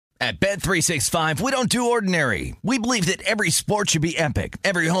At Bet365, we don't do ordinary. We believe that every sport should be epic.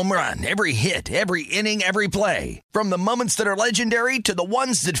 Every home run, every hit, every inning, every play. From the moments that are legendary to the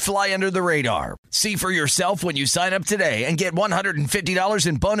ones that fly under the radar. See for yourself when you sign up today and get $150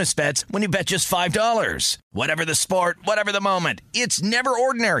 in bonus bets when you bet just $5. Whatever the sport, whatever the moment, it's never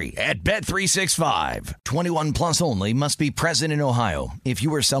ordinary at Bet365. 21 plus only. Must be present in Ohio. If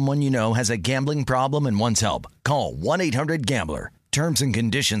you or someone you know has a gambling problem and wants help, call 1-800-GAMBLER. Terms and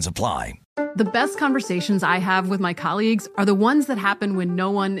conditions apply. The best conversations I have with my colleagues are the ones that happen when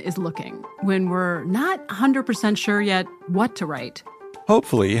no one is looking, when we're not 100% sure yet what to write.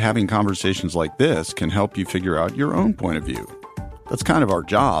 Hopefully, having conversations like this can help you figure out your own point of view. That's kind of our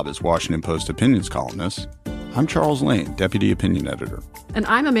job as Washington Post opinions columnists. I'm Charles Lane, Deputy Opinion Editor. And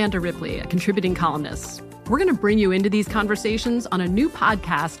I'm Amanda Ripley, a contributing columnist. We're going to bring you into these conversations on a new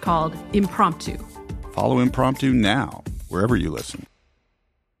podcast called Impromptu. Follow Impromptu now, wherever you listen.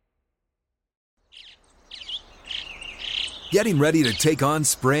 Getting ready to take on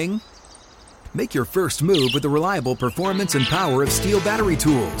spring? Make your first move with the reliable performance and power of Steel battery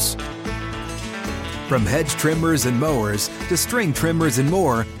tools. From hedge trimmers and mowers to string trimmers and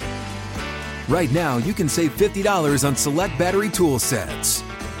more, right now you can save $50 on select battery tool sets.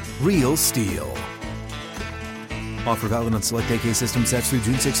 Real Steel. Offer valid on select AK system sets through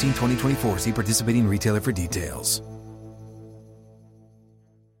June 16, 2024. See participating retailer for details.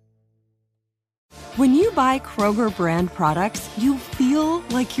 When you buy Kroger brand products, you feel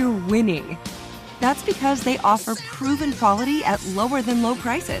like you're winning. That's because they offer proven quality at lower than low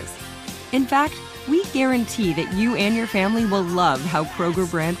prices. In fact, we guarantee that you and your family will love how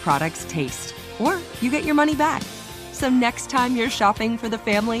Kroger brand products taste, or you get your money back. So next time you're shopping for the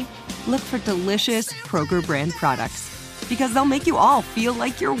family, look for delicious Kroger brand products, because they'll make you all feel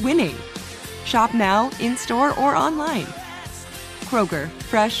like you're winning. Shop now, in-store, or online. Kroger,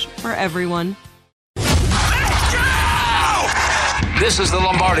 fresh for everyone. This is the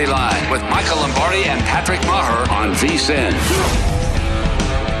Lombardi Line with Michael Lombardi and Patrick Maher on VSiN.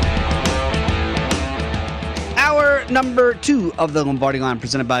 Hour number 2 of the Lombardi Line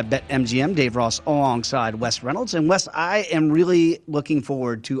presented by BetMGM. Dave Ross alongside Wes Reynolds. And Wes, I am really looking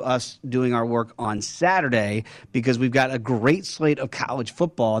forward to us doing our work on Saturday because we've got a great slate of college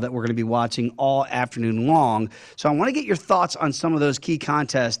football that we're going to be watching all afternoon long. So I want to get your thoughts on some of those key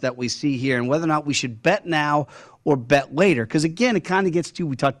contests that we see here and whether or not we should bet now or bet later. Because, again, it kind of gets to,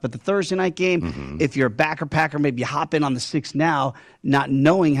 we talked about the Thursday night game. Mm-hmm. If you're a backer, maybe you hop in on the 6 now, not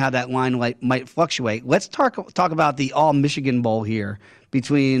knowing how that line might fluctuate. Let's talk about the All-Michigan Bowl here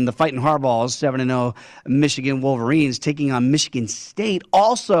between the Fighting Hardballs, 7-0 Michigan Wolverines, taking on Michigan State,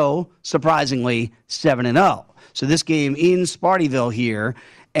 also, surprisingly, 7-0. So this game in Spartyville here.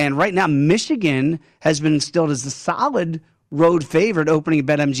 And right now, Michigan has been instilled as the solid road favorite opening at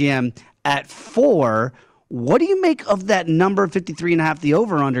BetMGM at 4. What do you make of that number 53.5, the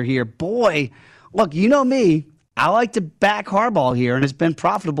over-under here? Boy, look, you know me. I like to back Harbaugh here, and it's been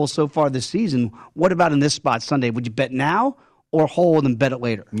profitable so far this season. What about in this spot Sunday? Would you bet now or hold and bet it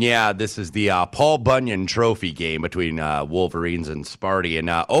later? Yeah, this is the Paul Bunyan Trophy game between Wolverines and Sparty. And,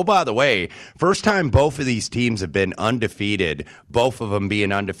 by the way, first time both of these teams have been undefeated, both of them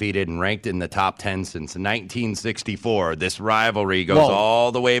being undefeated and ranked in the top 10 since 1964. This rivalry goes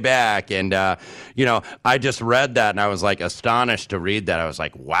all the way back. And, I just read that, and I was, astonished to read that. I was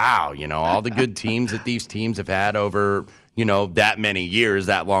like, wow, all the good teams that these teams have had over – that many years,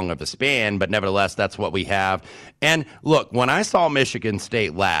 that long of a span, but nevertheless, that's what we have. And look, when I saw Michigan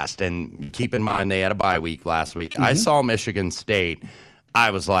State last, and keep in mind they had a bye week last week, I saw Michigan State, I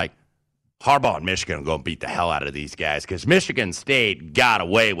was like, Harbaugh and Michigan are going to beat the hell out of these guys because Michigan State got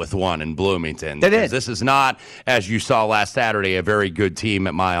away with one in Bloomington. They did. This is not, as you saw last Saturday, a very good team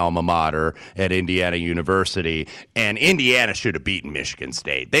at my alma mater at Indiana University. And Indiana should have beaten Michigan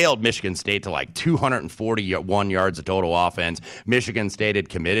State. They held Michigan State to 241 yards of total offense. Michigan State had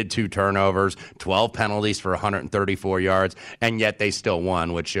committed 2 turnovers, 12 penalties for 134 yards, and yet they still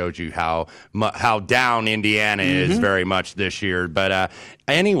won, which shows you how down Indiana is very much this year. But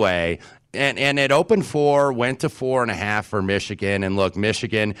anyway, And it opened 4, went to 4.5 for Michigan. And look,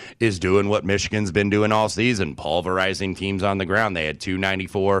 Michigan is doing what Michigan's been doing all season, pulverizing teams on the ground. They had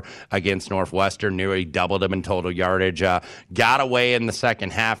 294 against Northwestern, nearly doubled them in total yardage. Got away in the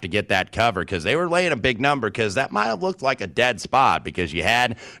second half to get that cover because they were laying a big number because that might have looked like a dead spot because you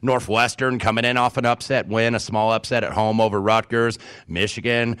had Northwestern coming in off an upset win, a small upset at home over Rutgers.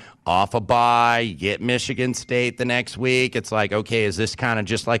 Michigan off a bye, get Michigan State the next week. It's like, okay, is this kind of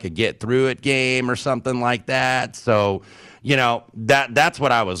just like a get through it game or something like that? So, that's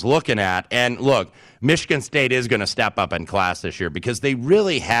what I was looking at. And look, Michigan State is going to step up in class this year because they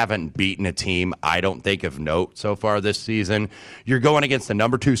really haven't beaten a team, I don't think, of note so far this season. You're going against the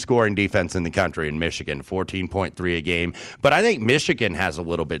number 2 scoring defense in the country in Michigan, 14.3 a game. But I think Michigan has a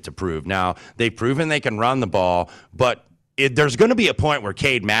little bit to prove. Now, they've proven they can run the ball, but there's going to be a point where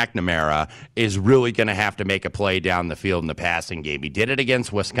Cade McNamara is really going to have to make a play down the field in the passing game. He did it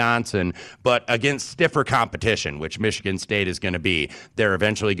against Wisconsin, but against stiffer competition, which Michigan State is going to be. They're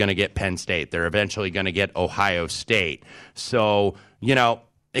eventually going to get Penn State. They're eventually going to get Ohio State. So,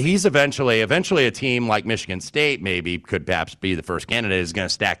 he's eventually a team like Michigan State maybe could perhaps be the first candidate is going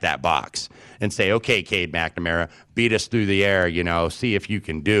to stack that box and say, okay, Cade McNamara, beat us through the air, see if you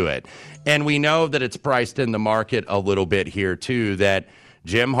can do it. And we know that it's priced in the market a little bit here too, that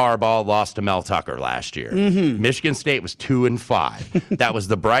Jim Harbaugh lost to Mel Tucker last year. Mm-hmm. Michigan State was 2-5. That was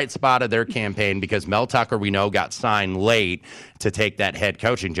the bright spot of their campaign because Mel Tucker, we know, got signed late to take that head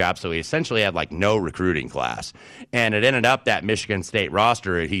coaching job, so he essentially had no recruiting class. And it ended up that Michigan State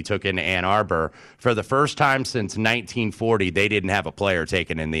roster he took into Ann Arbor. For the first time since 1940, they didn't have a player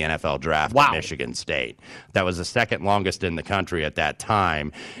taken in the NFL draft at Michigan State. That was the second longest in the country at that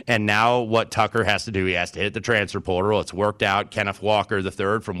time. And now what Tucker has to do, he has to hit the transfer portal. It's worked out. Kenneth Walker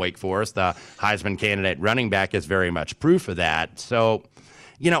III from Wake Forest, the Heisman candidate running back, is very much proof of that. So,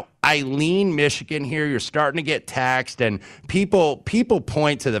 I lean Michigan here. You're starting to get taxed, and people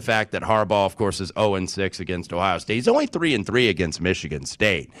point to the fact that Harbaugh, of course, is 0-6 against Ohio State. He's only 3-3 against Michigan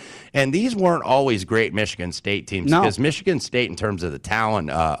State, and these weren't always great Michigan State teams because Michigan State, in terms of the talent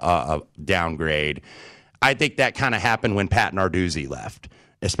downgrade, I think that kind of happened when Pat Narduzzi left,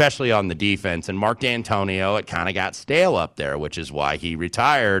 especially on the defense. And Mark D'Antonio, it kind of got stale up there, which is why he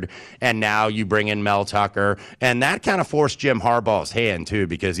retired. And now you bring in Mel Tucker. And that kind of forced Jim Harbaugh's hand, too,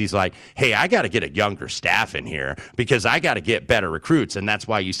 because he's like, hey, I got to get a younger staff in here because I got to get better recruits. And that's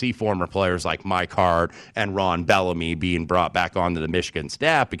why you see former players like Mike Hart and Ron Bellamy being brought back onto the Michigan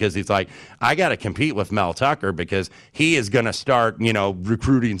staff because he's like, I got to compete with Mel Tucker because he is going to start,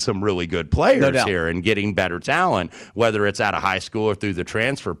 recruiting some really good players here and getting better talent, whether it's out of high school or through the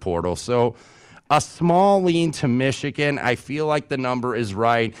transfer portal. So a small lean to Michigan. I feel like the number is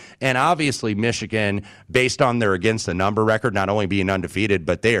right. And obviously Michigan, based on their against the number record, not only being undefeated,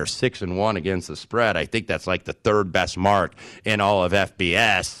 but they are 6-1 against the spread. I think that's the third best mark in all of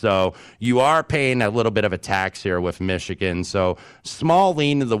FBS. So you are paying a little bit of a tax here with Michigan. So small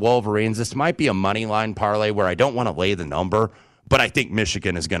lean to the Wolverines. This might be a money line parlay where I don't want to lay the number, but I think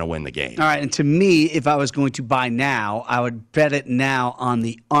Michigan is going to win the game. All right, and to me, if I was going to buy now, I would bet it now on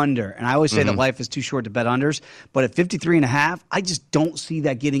the under. And I always say that life is too short to bet unders, but at 53.5, I just don't see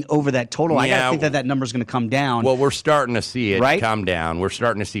that getting over that total. I got to think that number is going to come down. Well, we're starting to see it come down. We're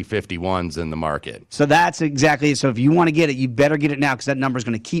starting to see 51s in the market. So that's exactly it. So if you want to get it, you better get it now because that number is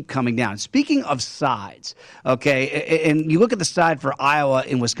going to keep coming down. Speaking of sides, okay, and you look at the side for Iowa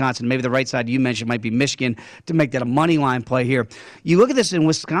and Wisconsin, maybe the right side you mentioned might be Michigan to make that a money line play here. You look at this in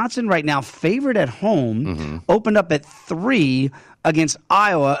Wisconsin right now, favored at home, opened up at 3 against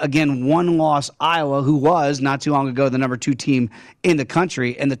Iowa. Again, one loss Iowa, who was not too long ago the number 2 team in the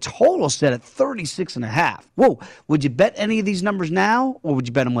country, and the total set at 36.5. Whoa, would you bet any of these numbers now, or would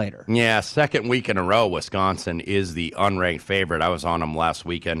you bet them later? Yeah, second week in a row, Wisconsin is the unranked favorite. I was on them last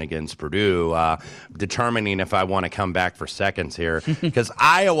weekend against Purdue, determining if I want to come back for seconds here, because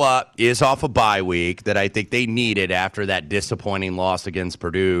Iowa is off a bye week that I think they needed after that disappointing loss against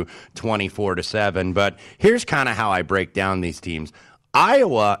Purdue, 24-7. But here's kind of how I break down these teams.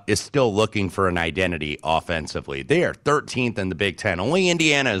 Iowa is still looking for an identity offensively. They are 13th in the Big Ten. Only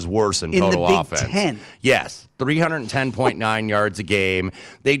Indiana is worse in total offense. In the Big Ten? Yes. 310.9 yards a game.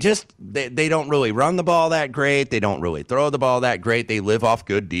 They don't really run the ball that great. They don't really throw the ball that great. They live off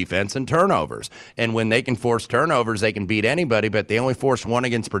good defense and turnovers. And when they can force turnovers, they can beat anybody, but they only forced 1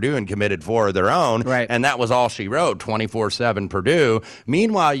 against Purdue and committed 4 of their own. Right. And that was all she wrote, 24-7 Purdue.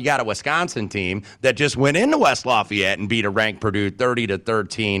 Meanwhile, you got a Wisconsin team that just went into West Lafayette and beat a ranked Purdue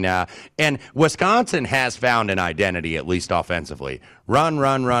 30-13. And Wisconsin has found an identity, at least offensively. Run.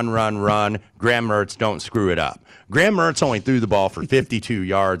 Graham Mertz, don't screw it up. Graham Mertz only threw the ball for 52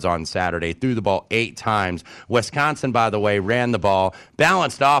 yards on Saturday, threw the ball 8 times. Wisconsin, by the way, ran the ball.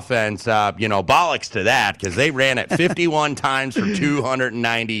 Balanced offense, bollocks to that because they ran it 51 times for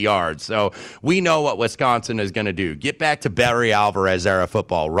 290 yards. So we know what Wisconsin is going to do. Get back to Barry Alvarez era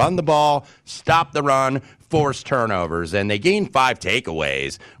football. Run the ball, stop the run, forced turnovers, and they gained 5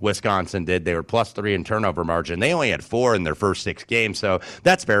 takeaways. Wisconsin did. They were +3 in turnover margin. They only had 4 in their first 6 games, so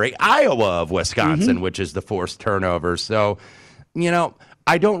that's very Iowa of Wisconsin, which is the forced turnovers. So,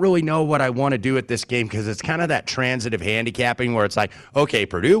 I don't really know what I want to do at this game because it's kind of that transitive handicapping where it's like, okay,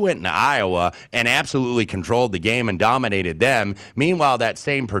 Purdue went into Iowa and absolutely controlled the game and dominated them. Meanwhile, that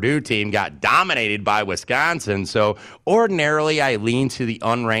same Purdue team got dominated by Wisconsin. So ordinarily, I lean to the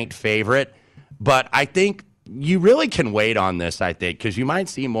unranked favorite, but I think you really can wait on this, I think, because you might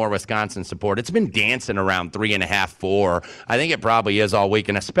see more Wisconsin support. It's been dancing around 3.5, 4. I think it probably is all week,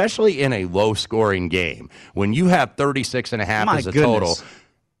 and especially in a low-scoring game. When you have 36.5 as a total,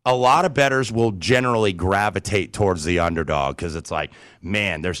 a lot of bettors will generally gravitate towards the underdog because it's like,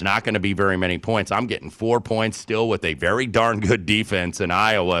 man, there's not going to be very many points. I'm getting 4 points still with a very darn good defense in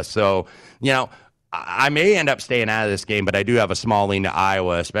Iowa. So, I may end up staying out of this game, but I do have a small lean to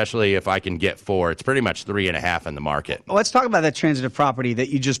Iowa, especially if I can get 4. It's pretty much 3.5 in the market. Well, let's talk about that transitive property that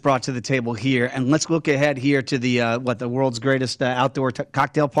you just brought to the table here, and let's look ahead here to the the world's greatest outdoor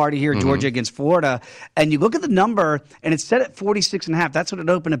cocktail party here, Georgia against Florida. And you look at the number, and it's set at 46.5. That's what it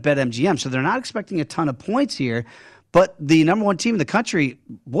opened at BetMGM. So they're not expecting a ton of points here. But the number one team in the country,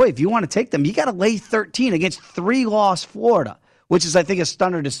 boy, if you want to take them, you got to lay 13 against 3-loss Florida, which is, I think, a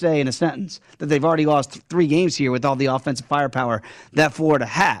stunner to say in a sentence, that they've already lost 3 games here with all the offensive firepower that Florida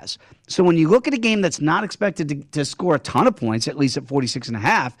has. So when you look at a game that's not expected to score a ton of points, at least at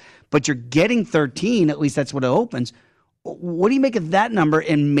 46.5, but you're getting 13, at least that's what it opens, what do you make of that number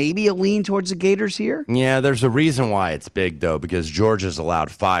and maybe a lean towards the Gators here? Yeah, there's a reason why it's big, though, because Georgia's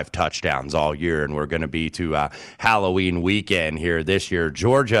allowed 5 touchdowns all year, and we're going to be to Halloween weekend here this year.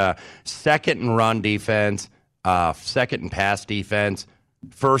 Georgia, second in run defense, second in pass defense,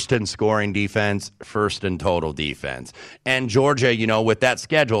 first in scoring defense, first in total defense. And Georgia, with that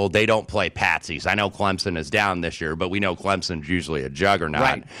schedule, they don't play patsies. I know Clemson is down this year, but we know Clemson's usually a juggernaut,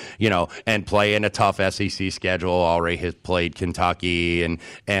 right. And play in a tough SEC schedule, already has played Kentucky and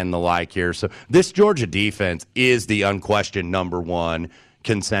the like here. So this Georgia defense is the unquestioned number one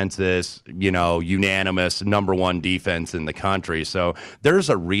consensus, unanimous number one defense in the country. So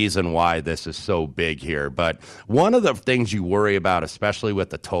there's a reason why this is so big here. But one of the things you worry about, especially with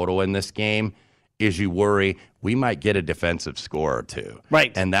the total in this game, is you worry we might get a defensive score or two.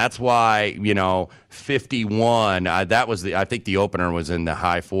 Right. And that's why, 51, I think the opener was in the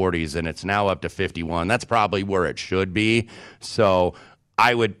high 40s, and it's now up to 51. That's probably where it should be. So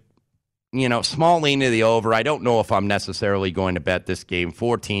I would, small lean to the over. I don't know if I'm necessarily going to bet this game.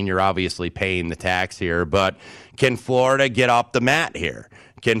 14, you're obviously paying the tax here, but can Florida get off the mat here?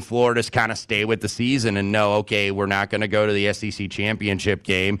 Can Florida kind of stay with the season and know, okay, we're not going to go to the SEC championship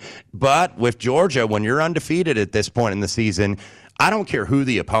game? But with Georgia, when you're undefeated at this point in the season, I don't care who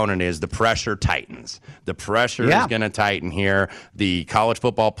the opponent is, the pressure tightens. The pressure is going to tighten here. The college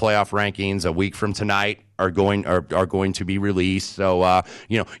football playoff rankings a week from tonight are going to be released. So,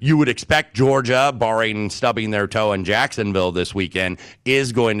 you would expect Georgia, barring stubbing their toe in Jacksonville this weekend,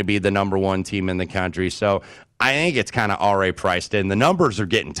 is going to be the number one team in the country. So I think it's kind of already priced in. The numbers are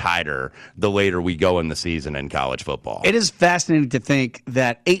getting tighter the later we go in the season in college football. It is fascinating to think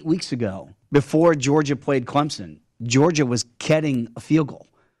that 8 weeks ago, before Georgia played Clemson, Georgia was getting a field goal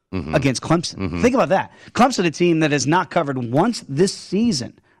against Clemson. Think about that. Clemson, a team that has not covered once this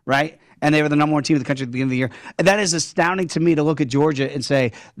season, right? And they were the number one team in the country at the beginning of the year. And that is astounding to me to look at Georgia and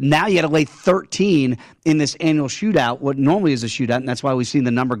say, now you got to lay 13 in this annual shootout, what normally is a shootout, and that's why we've seen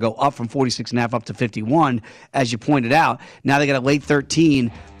the number go up from 46.5 up to 51, as you pointed out. Now they got to lay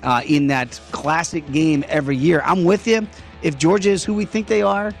 13 in that classic game every year. I'm with you. If Georgia is who we think they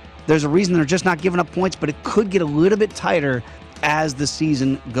are, there's a reason they're just not giving up points, but it could get a little bit tighter as the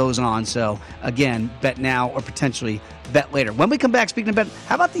season goes on. So, again, bet now or potentially bet later. When we come back, speaking of bet,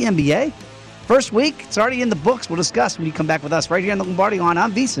 how about the NBA? First week, it's already in the books. We'll discuss when you come back with us right here on the Lombardi Line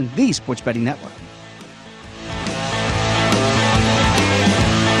on VSiN, the Sports Betting Network.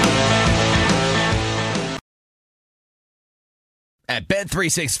 At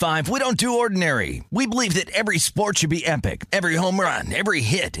Bet365, we don't do ordinary. We believe that every sport should be epic. Every home run, every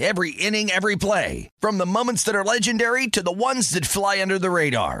hit, every inning, every play. From the moments that are legendary to the ones that fly under the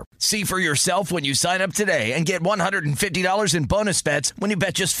radar. See for yourself when you sign up today and get $150 in bonus bets when you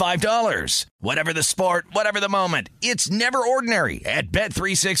bet just $5. Whatever the sport, whatever the moment, it's never ordinary at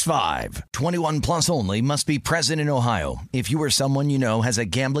Bet365. 21 plus only. Must be present in Ohio. If you or someone you know has a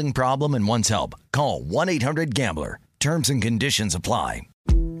gambling problem and wants help, call 1-800-GAMBLER. Terms and conditions apply.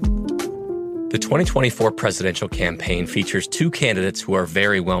 The 2024 presidential campaign features 2 candidates who are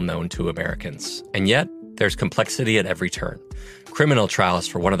very well known to Americans. And yet, there's complexity at every turn. Criminal trials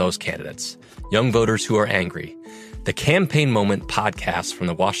for one of those candidates. Young voters who are angry. The Campaign Moment podcast from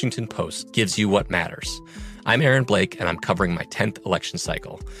the Washington Post gives you what matters. I'm Aaron Blake, and I'm covering my 10th election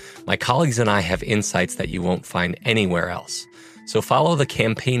cycle. My colleagues and I have insights that you won't find anywhere else. So follow the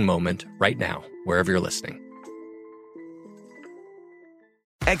campaign moment right now, wherever you're listening.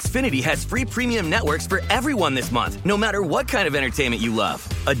 Xfinity has free premium networks for everyone this month, no matter what kind of entertainment you love.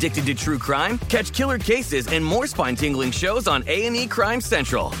 Addicted to true crime? Catch killer cases and more spine-tingling shows on A&E Crime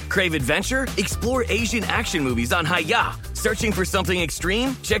Central. Crave adventure? Explore Asian action movies on Hi-Ya. Searching for something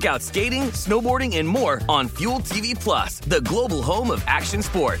extreme? Check out skating, snowboarding, and more on Fuel TV Plus, the global home of action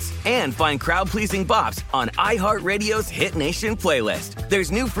sports. And find crowd-pleasing bops on iHeartRadio's Hit Nation playlist.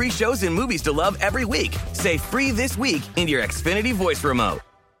 There's new free shows and movies to love every week. Say free this week in your Xfinity voice remote.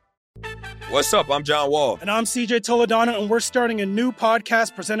 What's up? I'm John Wall. And I'm CJ Toledano, and we're starting a new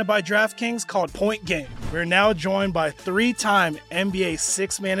podcast presented by DraftKings called Point Game. We're now joined by three-time NBA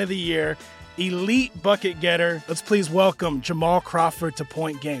Sixth Man of the Year, elite bucket getter. Let's please welcome Jamal Crawford to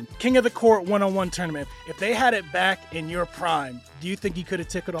Point Game. King of the Court one-on-one tournament. If they had it back in your prime, do you think you could have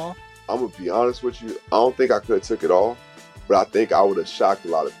took it all? I'm going to be honest with you. I don't think I could have took it all, but I think I would have shocked a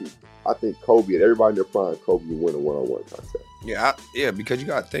lot of people. I think Kobe and everybody in their prime, Kobe would win a one-on-one contest. Yeah, because you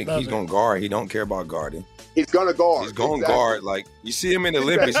got to think he's going to guard. He don't care about guarding. He's going to guard. He's going to guard. Like, you see him in the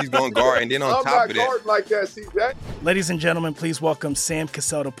Olympics, he's going to guard. And then on top of that. I'm not guarding like that, CJ. Ladies and gentlemen, please welcome Sam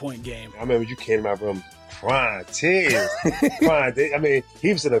Cassell to Point Game. I remember you came out from prime 10. I mean,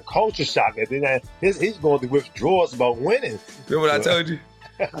 he was in a culture shock. And then he's going through withdrawals about winning. Remember what I told you?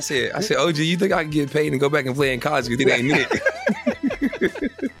 I said, OG, you think I can get paid and go back and play in college because it ain't it?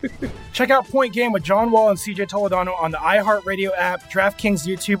 Check out Point Game with John Wall and CJ Toledano on the iHeartRadio app, DraftKings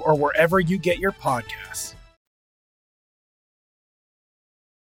YouTube, or wherever you get your podcasts.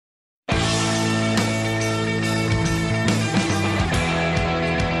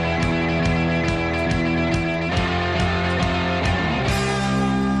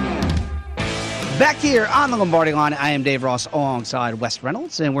 Back here on the Lombardi Line, I am Dave Ross alongside Wes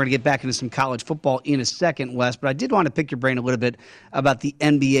Reynolds, and we're going to get back into some college football in a second, Wes, but I did want to pick your brain a little bit about the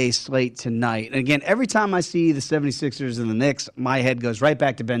NBA slate tonight. And again, every time I see the 76ers and the Knicks, my head goes right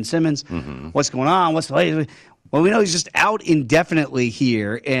back to Ben Simmons. Mm-hmm. What's going on? What's the latest? Well, we know he's just out indefinitely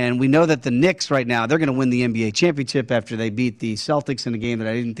here, and we know that the Knicks right now, they're going to win the NBA championship after they beat the Celtics in a game that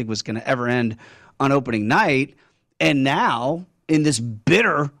I didn't think was going to ever end on opening night. And now, in this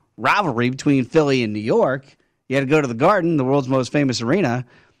bitter rivalry between Philly and New York, you had to go to the Garden, the world's most famous arena,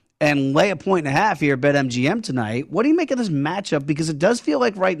 and lay a 1.5 here at BetMGM tonight. What do you make of this matchup? Because it does feel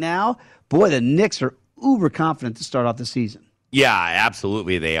like right now, boy, the Knicks are uber confident to start off the season. Yeah,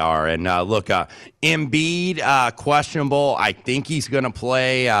 absolutely they are. And look, Embiid, questionable. I think he's going to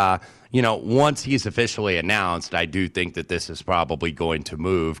play. Once he's officially announced, I do think that this is probably going to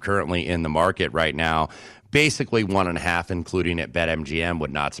move. Currently in the market right now, basically 1.5, including at BetMGM.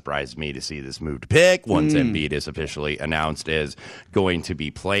 Would not surprise me to see this move to pick once Embiid is officially announced is going to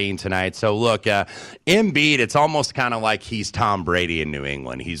be playing tonight. So look, Embiid, it's almost kind of like he's Tom Brady in New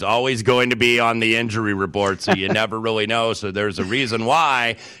England. He's always going to be on the injury report, so you never really know. So there's a reason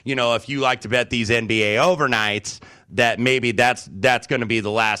why, if you like to bet these NBA overnights, that maybe that's going to be the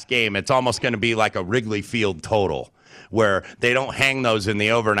last game. It's almost going to be like a Wrigley Field total, where they don't hang those in the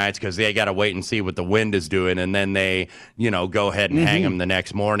overnights because they got to wait and see what the wind is doing, and then they, go ahead and hang them the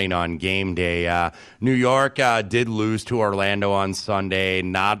next morning on game day. New York did lose to Orlando on Sunday.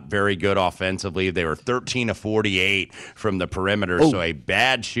 Not very good offensively. They were 13 of 48 from the perimeter, so a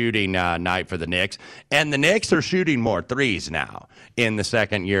bad shooting night for the Knicks. And the Knicks are shooting more threes now in the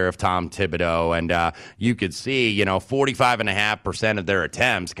second year of Tom Thibodeau, and you could see, 45.5% of their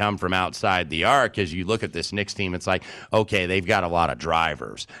attempts come from outside the arc. As you look at this Knicks team, it's like, okay, they've got a lot of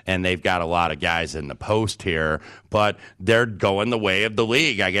drivers, and they've got a lot of guys in the post here, but they're going the way of the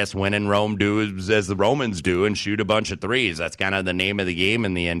league. I guess when in Rome, do as the Romans do and shoot a bunch of threes. That's kind of the name of the game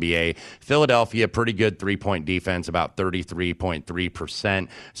in the NBA. Philadelphia, pretty good three-point defense, about 33.3%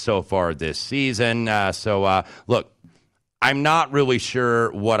 so far this season. Look, I'm not really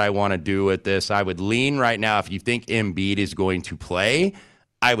sure what I want to do with this. I would lean right now, if you think Embiid is going to play,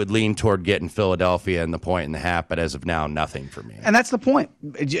 I would lean toward getting Philadelphia in the 1.5, but as of now, nothing for me. And that's the point.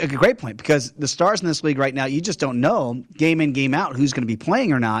 A great point, because the stars in this league right now, you just don't know game in, game out who's going to be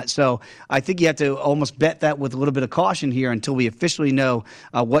playing or not. So I think you have to almost bet that with a little bit of caution here until we officially know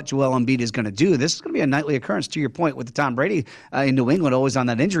what Joel Embiid is going to do. This is going to be a nightly occurrence, to your point, with the Tom Brady in New England, always on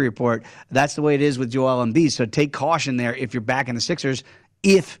that injury report. That's the way it is with Joel Embiid. So take caution there if you're back in the Sixers,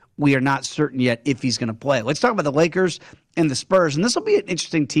 if we are not certain yet if he's going to play. Let's talk about the Lakers and the Spurs. And this will be an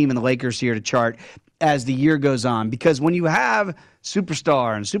interesting team in the Lakers here to chart as the year goes on, because when you have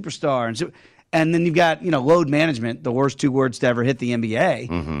superstar, and then you've got, load management, the worst two words to ever hit the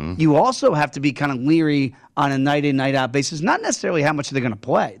NBA, you also have to be kind of leery on a night in, night out basis, not necessarily how much they're going to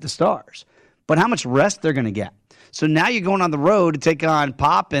play, the stars, but how much rest they're going to get. So now you're going on the road to take on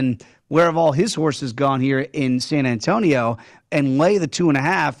Pop and where have all his horses gone here in San Antonio and lay the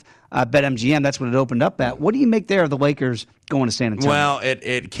 2.5. BetMGM, that's what it opened up at. What do you make there of the Lakers going to San Antonio? Well,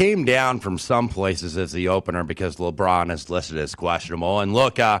 it came down from some places as the opener because LeBron is listed as questionable. And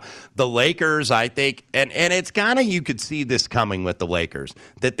look, the Lakers, I think, and it's kind of, you could see this coming with the Lakers,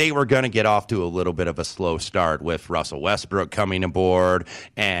 that they were going to get off to a little bit of a slow start with Russell Westbrook coming aboard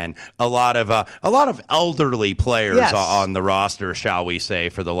and a lot of elderly players on the roster, shall we say,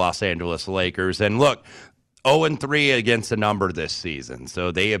 for the Los Angeles Lakers. And look, 0-3 against the number this season.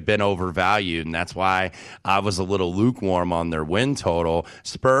 So they have been overvalued, and that's why I was a little lukewarm on their win total.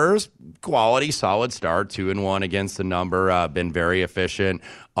 Spurs, quality, solid start, 2-1 against the number, been very efficient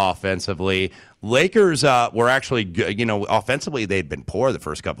offensively. Lakers were actually good. Offensively, they'd been poor the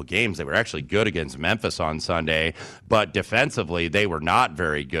first couple of games. They were actually good against Memphis on Sunday, but defensively, they were not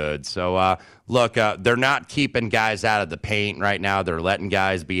very good. So, look, they're not keeping guys out of the paint right now. They're letting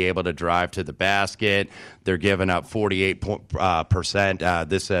guys be able to drive to the basket. They're giving up 48%.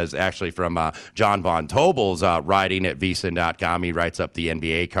 This is actually from John Von Tobel's writing at VSiN.com. He writes up the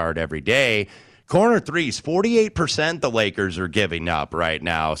NBA card every day. Corner threes, 48% the Lakers are giving up right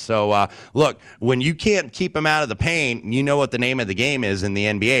now. So, look, when you can't keep them out of the paint, you know what the name of the game is in the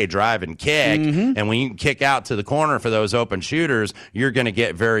NBA, drive and kick. Mm-hmm. And when you kick out to the corner for those open shooters, you're going to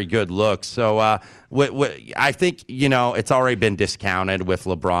get very good looks. So, I think, it's already been discounted with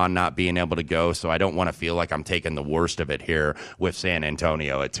LeBron not being able to go, so I don't want to feel like I'm taking the worst of it here with San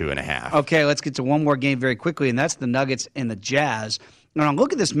Antonio at 2.5. Okay, let's get to one more game very quickly, and that's the Nuggets and the Jazz. Now,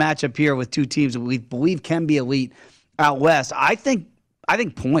 look at this matchup here with two teams that we believe can be elite out west. I think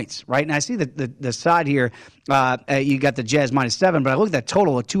points, right? And I see the side here. You got the Jazz -7, but I look at that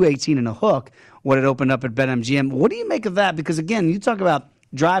total of 218 and a hook, what it opened up at BetMGM. What do you make of that? Because, again, you talk about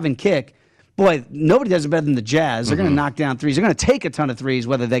drive and kick. Boy, nobody does it better than the Jazz. They're going to knock down threes. They're going to take a ton of threes,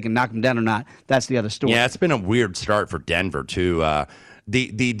 whether they can knock them down or not. That's the other story. Yeah, it's been a weird start for Denver, too.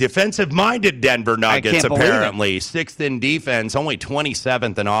 The defensive-minded Denver Nuggets, apparently, 6th in defense, only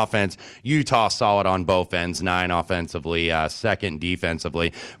 27th in offense. Utah solid on both ends, 9 offensively, 2nd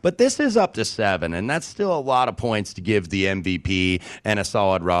defensively. But this is up to 7, and that's still a lot of points to give the MVP and a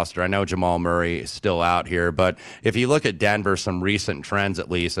solid roster. I know Jamal Murray is still out here, but if you look at Denver, some recent trends at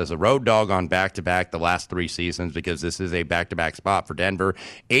least, as a road dog on back-to-back the last 3 seasons, because this is a back-to-back spot for Denver,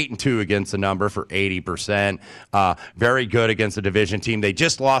 8-2 against the number for 80%. Very good against the division team. They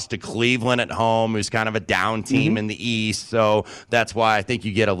just lost to Cleveland at home, who's kind of a down team in the East. So that's why I think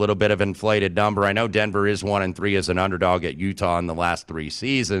you get a little bit of inflated number. I know Denver is 1-3 as an underdog at Utah in the last 3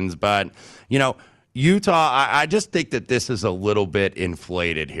 seasons, but, Utah, I just think that this is a little bit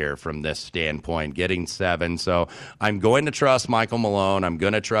inflated here from this standpoint, getting 7. So I'm going to trust Michael Malone. I'm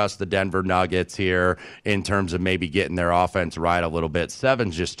going to trust the Denver Nuggets here in terms of maybe getting their offense right a little bit.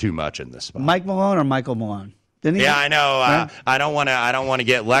 7's just too much in this spot. Mike Malone or Michael Malone? Yeah, I know. I don't want to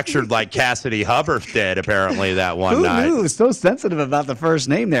get lectured like Cassidy Hubbard did apparently that one night. Who knew? So sensitive about the first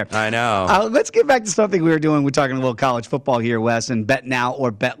name there. I know. Let's get back to something we were doing. We're talking a little college football here, Wes, and bet now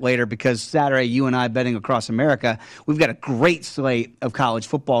or bet later, because Saturday, you and I betting across America, we've got a great slate of college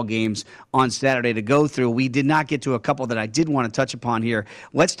football games on Saturday to go through. We did not get to a couple that I did want to touch upon here.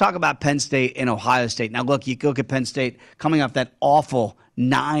 Let's talk about Penn State and Ohio State. Now, look, you look at Penn State coming off that awful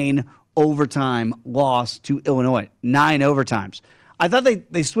 9 overtime loss to Illinois. 9 overtimes. I thought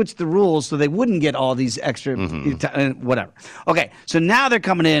they switched the rules so they wouldn't get all these extra whatever. Okay, so now they're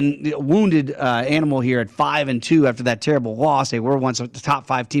coming in wounded animal here at 5-2 after that terrible loss. They were once the top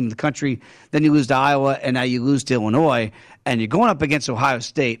 5 team in the country. Then you lose to Iowa, and now you lose to Illinois, and you're going up against Ohio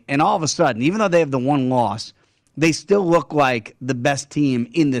State. And all of a sudden, even though they have the one loss, they still look like the best team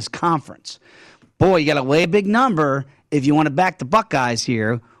in this conference. Boy, you got to lay a big number if you want to back the Buckeyes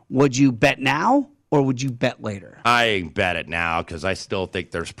here. Would you bet now or would you bet later? I bet it now because I still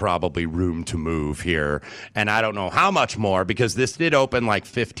think there's probably room to move here. And I don't know how much more because this did open like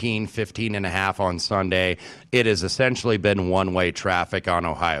 15 and a half on Sunday. It has essentially been one-way traffic on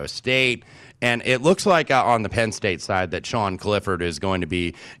Ohio State. And it looks like on the Penn State side that Sean Clifford is going to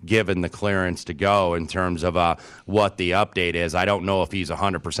be given the clearance to go in terms of what the update is. I don't know if he's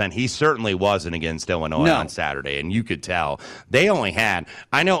 100%. He certainly wasn't against Illinois on Saturday, and you could tell. They only had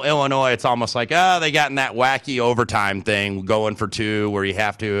 – I know Illinois, it's almost like, they got in that wacky overtime thing going for 2 where you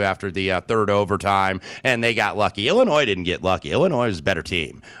have to after the third overtime, and they got lucky. Illinois didn't get lucky. Illinois was a better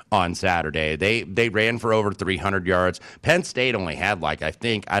team on Saturday. They ran for over 300 yards. Penn State only had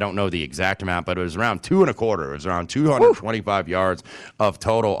I don't know the exact amount, but it was around 2.25. It was around 225 yards of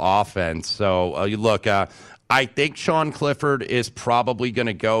total offense. So you look, I think Sean Clifford is probably going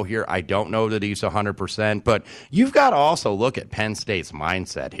to go here. I don't know that he's 100%, but you've got to also look at Penn State's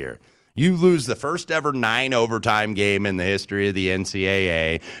mindset here. You lose the first ever 9 overtime game in the history of the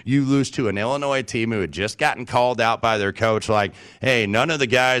NCAA. You lose to an Illinois team who had just gotten called out by their coach like, hey, none of the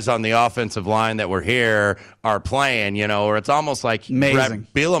guys on the offensive line that were here are playing, or it's almost like Brett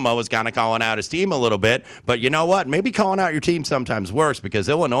Bielema was kind of calling out his team a little bit. But you know what? Maybe calling out your team sometimes works because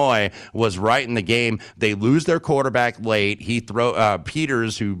Illinois was right in the game. They lose their quarterback late.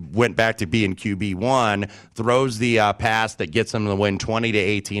 Peters, who went back to being QB1, throws the pass that gets them to win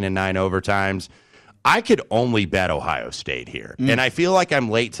 20-18 in 9 overtimes. I could only bet Ohio State here. And I feel like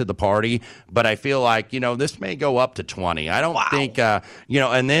I'm late to the party, but I feel like, this may go up to 20. I don't think, and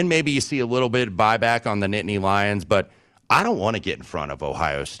then maybe you see a little bit of buyback on the Nittany Lions, but I don't want to get in front of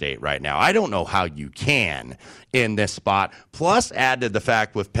Ohio State right now. I don't know how you can in this spot. Plus, add to the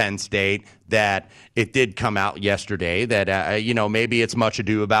fact with Penn State that it did come out yesterday that, maybe it's much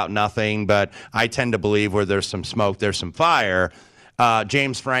ado about nothing, but I tend to believe where there's some smoke, there's some fire.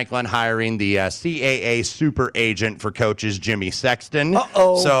 James Franklin hiring the CAA super agent for coaches Jimmy Sexton.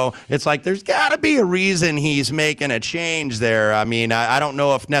 So it's like there's got to be a reason he's making a change there. I mean, I don't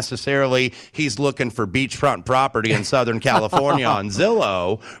know if necessarily he's looking for beachfront property in Southern California on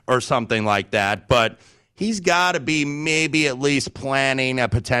Zillow or something like that, but he's got to be maybe at least planning a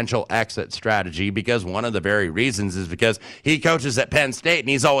potential exit strategy because one of the very reasons is because he coaches at Penn State and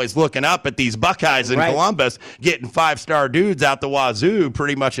he's always looking up at these Buckeyes in Columbus getting 5-star dudes out the wazoo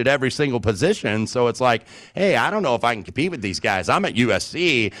pretty much at every single position. So it's like, hey, I don't know if I can compete with these guys. I'm at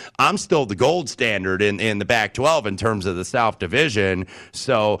USC. I'm still the gold standard in the Pac-12 in terms of the South Division.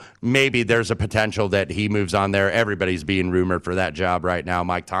 So maybe there's a potential that he moves on there. Everybody's being rumored for that job right now.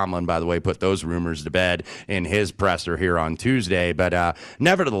 Mike Tomlin, by the way, put those rumors to bed in his presser here on Tuesday. But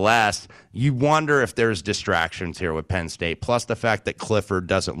nevertheless, you wonder if there's distractions here with Penn State, plus the fact that Clifford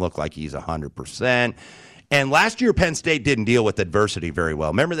doesn't look like he's 100%. And last year, Penn State didn't deal with adversity very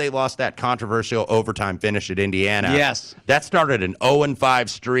well. Remember they lost that controversial overtime finish at Indiana? Yes. That started an 0-5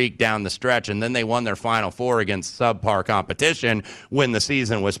 streak down the stretch, and then they won their Final Four against subpar competition when the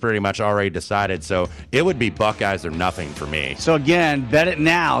season was pretty much already decided. So it would be Buckeyes or nothing for me. So again, bet it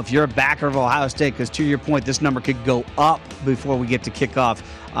now if you're a backer of Ohio State, because to your point, this number could go up before we get to kickoff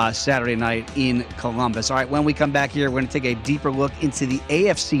Saturday night in Columbus. All right, when we come back here, we're going to take a deeper look into the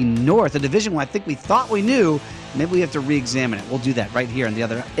AFC North, a division where I think we thought we knew. Maybe we have to re-examine it. We'll do that right here on the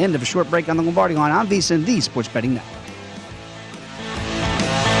other end of a short break on the Lombardi Line on VSiN, the Sports Betting Network.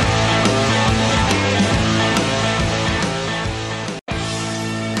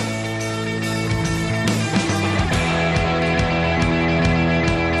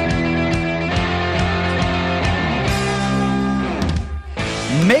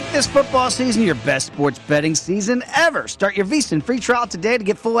 Make this football season your best sports betting season ever. Start your VSiN free trial today to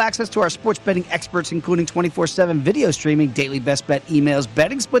get full access to our sports betting experts, including 24/7 video streaming, daily best bet emails,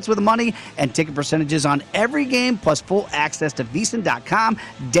 betting splits with money, and ticket percentages on every game, plus full access to VSiN.com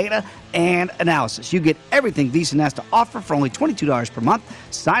data and analysis. You get everything VSiN has to offer for only $22 per month.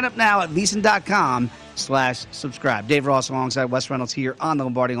 Sign up now at VSiN.com/subscribe. Dave Ross alongside Wes Reynolds here on the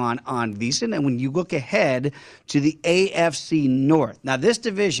Lombardi Line on VSiN. And when you look ahead to the AFC North, now this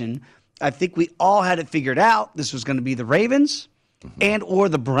division, I think we all had it figured out. This was going to be the Ravens and or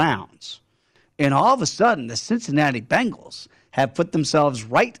the Browns. And all of a sudden, the Cincinnati Bengals have put themselves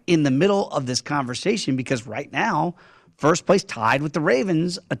right in the middle of this conversation because right now, first place tied with the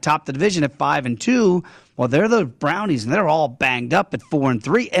Ravens atop the division at 5-2. Well, they're the Brownies, and they're all banged up at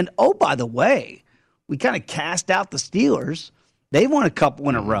 4-3. And, oh, by the way, we kind of cast out the Steelers. They won a couple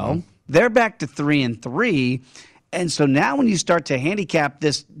in a row. They're back to 3-3. And so now when you start to handicap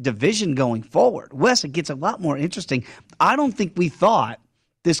this division going forward, Wes, it gets a lot more interesting. I don't think we thought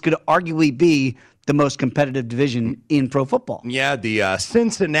this could arguably be the most competitive division in pro football. Yeah, the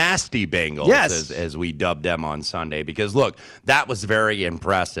Cincinnati Bengals, as we dubbed them on Sunday, because, look, that was very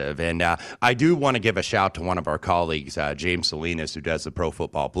impressive. And I do want to give a shout to one of our colleagues, James Salinas, who does the Pro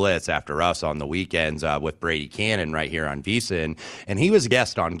Football Blitz after us on the weekends with Brady Cannon right here on VSiN. And he was a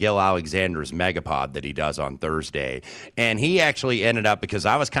guest on Gil Alexander's Megapod that he does on Thursday. And he actually ended up, because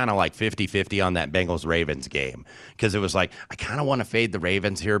I was kind of like 50-50 on that Bengals-Ravens game, because it was like, I kind of want to fade the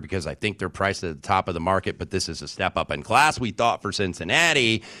Ravens here because I think they're priced at the top of the market, but this is a step up in class, we thought, for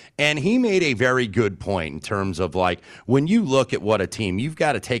Cincinnati. And he made a very good point in terms of, like, when you look at what a team, you've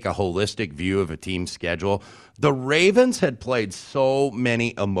got to take a holistic view of a team's schedule. The Ravens had played so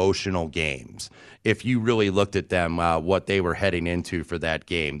many emotional games. If you really looked at them, what they were heading into for that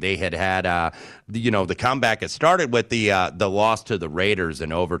game, they had the comeback. It started with the loss to the Raiders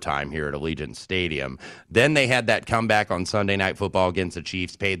in overtime here at Allegiant Stadium. Then they had that comeback on Sunday Night Football against the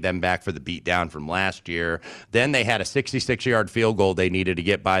Chiefs, paid them back for the beatdown from last year. Then they had a 66-yard field goal they needed to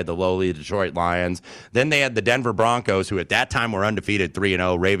get by the lowly Detroit Lions. Then they had the Denver Broncos, who at that time were undefeated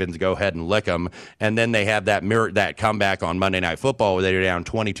 3-0. Ravens go ahead and lick them. And then they have that comeback on Monday Night Football where they were down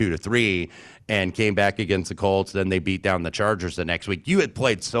 22-3. And came back against the Colts. Then they beat down the Chargers the next week. You had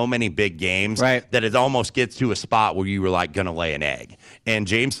played so many big games that it almost gets to a spot where you were like going to lay an egg. And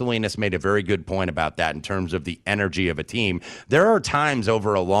James Salinas made a very good point about that in terms of the energy of a team. There are times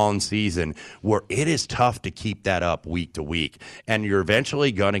over a long season where it is tough to keep that up week to week. And you're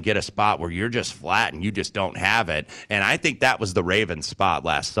eventually going to get a spot where you're just flat and you just don't have it. And I think that was the Ravens spot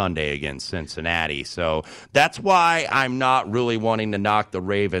last Sunday against Cincinnati. So that's why I'm not really wanting to knock the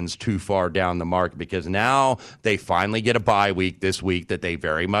Ravens too far down the mark, because now they finally get a bye week this week that they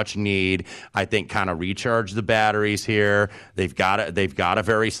very much need. I think kind of recharge the batteries here. They've got a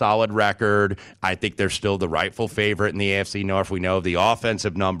very solid record. I think they're still the rightful favorite in the AFC North. We know the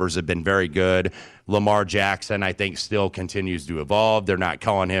offensive numbers have been very good. Lamar Jackson, I think, still continues to evolve. They're not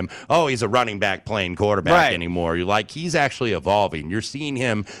calling him, he's a running back playing quarterback anymore. You're like, he's actually evolving. You're seeing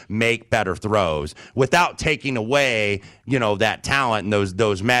him make better throws without taking away, that talent and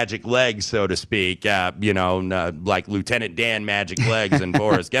those magic legs, so to speak, like Lieutenant Dan magic legs in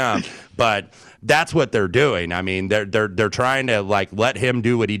Forrest Gump. But that's what they're doing. I mean, they're trying to let him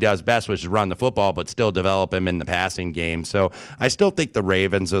do what he does best, which is run the football, but still develop him in the passing game. So I still think the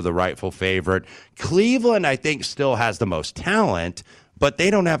Ravens are the rightful favorite. Cleveland, I think, still has the most talent, but they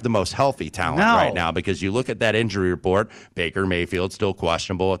don't have the most healthy talent right now, because you look at that injury report. Baker Mayfield still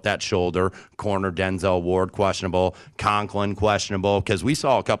questionable at that shoulder. Corner Denzel Ward questionable. Conklin questionable, because we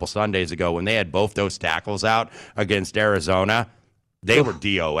saw a couple Sundays ago when they had both those tackles out against Arizona. They were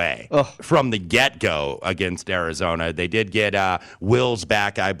DOA from the get-go against Arizona. They did get Wills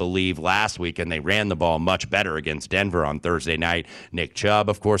back, I believe, last week, and they ran the ball much better against Denver on Thursday night. Nick Chubb,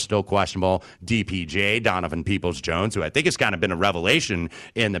 of course, still questionable. DPJ, Donovan Peoples-Jones, who I think has kind of been a revelation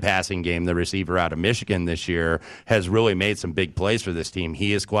in the passing game, the receiver out of Michigan this year, has really made some big plays for this team.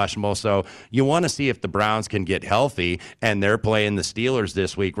 He is questionable. So you want to see if the Browns can get healthy, and they're playing the Steelers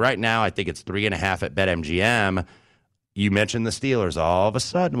this week. Right now, I think it's 3.5 at BetMGM. You mentioned the Steelers. All of a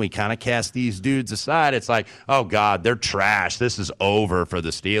sudden, we kind of cast these dudes aside. It's like, oh, God, they're trash. This is over for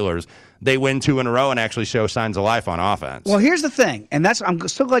the Steelers. They win 2 in a row and actually show signs of life on offense. Well, here's the thing, and I'm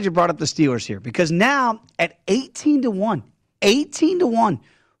so glad you brought up the Steelers here, because now at 18-1,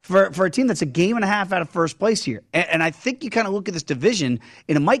 for a team that's a game and a half out of first place here. And I think you kind of look at this division,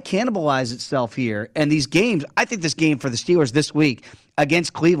 and it might cannibalize itself here. And these games, I think this game for the Steelers this week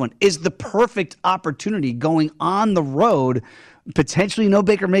against Cleveland is the perfect opportunity going on the road, potentially no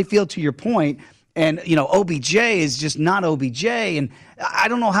Baker Mayfield, to your point. And, OBJ is just not OBJ. And I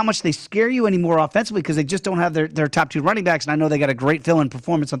don't know how much they scare you anymore offensively, because they just don't have their top 2 running backs. And I know they got a great fill-in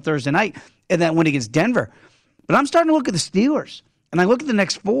performance on Thursday night and that win against Denver. But I'm starting to look at the Steelers. And I look at the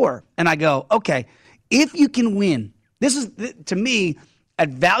next 4, and I go, okay, if you can win, this is, to me, at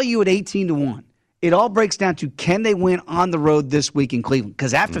value at 18-1, it all breaks down to, can they win on the road this week in Cleveland?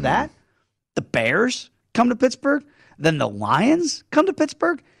 Because after that, the Bears come to Pittsburgh, then the Lions come to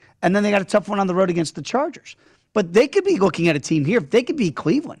Pittsburgh, and then they got a tough one on the road against the Chargers. But they could be looking at a team here, if they could beat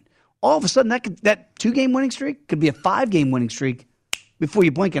Cleveland, all of a sudden that 2-game winning streak could be a 5-game winning streak before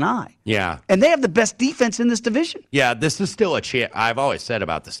you blink an eye. Yeah. And they have the best defense in this division. Yeah, this is still I've always said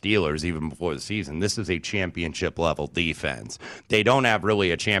about the Steelers, even before the season, this is a championship-level defense. They don't have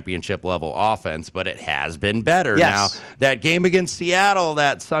really a championship-level offense, but it has been better. Yes. Now, that game against Seattle,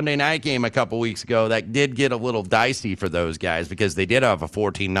 that Sunday night game a couple weeks ago, that did get a little dicey for those guys, because they did have a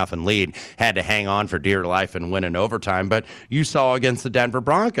 14-0 lead, had to hang on for dear life and win in overtime. But you saw against the Denver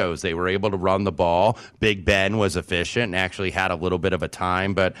Broncos, they were able to run the ball. Big Ben was efficient and actually had a little bit of a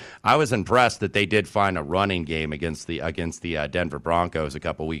time, but I was impressed that they did find a running game against the Denver Broncos a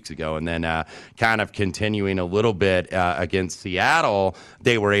couple weeks ago, and then kind of continuing a little bit against Seattle,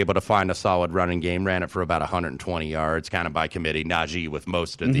 they were able to find a solid running game, ran it for about 120 yards, kind of by committee. Najee with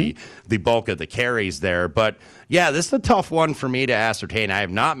most of the bulk of the carries there, but yeah, this is a tough one for me to ascertain. I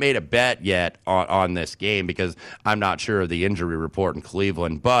have not made a bet yet on this game because I'm not sure of the injury report in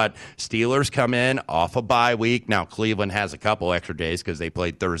Cleveland, but Steelers come in off a bye week. Now, Cleveland has a couple extra days days because they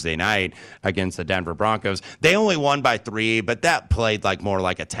played Thursday night against the Denver Broncos. They only won by 3, but that played more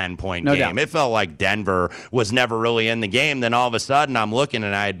like a 10-point game. doubt. It felt like Denver was never really in the game. Then all of a sudden I'm looking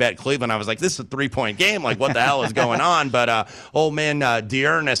and I had bet Cleveland. I was like, this is a 3-point game. Like, what the hell is going on? But old man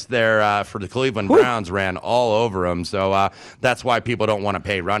Dearness there for the Cleveland Browns ran all over them. So that's why people don't want to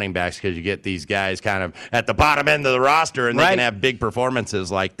pay running backs, because you get these guys kind of at the bottom end of the roster and they can have big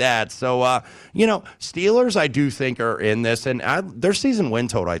performances like that. So, Steelers, I do think, are in this. And their season win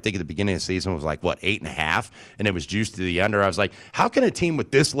total, I think at the beginning of the season was 8.5, and it was juiced to the under. I was like, how can a team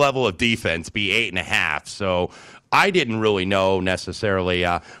with this level of defense be 8.5? So I didn't really know necessarily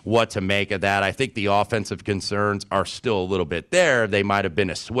what to make of that. I think the offensive concerns are still a little bit there. They might have been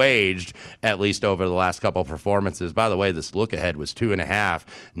assuaged, at least over the last couple of performances. By the way, this look ahead was 2.5,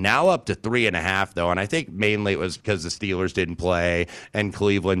 now up to 3.5, though. And I think mainly it was because the Steelers didn't play and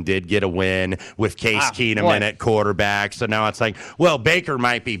Cleveland did get a win with Case Keenum in at quarterback. So now it's like, well, Baker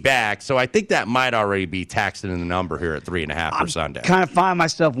might be back. So I think that might already be taxed in the number here at 3.5 for Sunday. Kind of find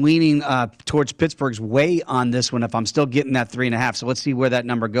myself leaning towards Pittsburgh's way on this one if I'm still getting that 3.5. So let's see where that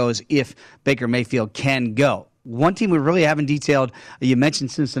number goes if Baker Mayfield can go. One team we really haven't detailed, you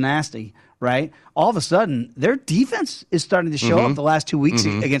mentioned Cincinnati, right? All of a sudden, their defense is starting to show up the last 2 weeks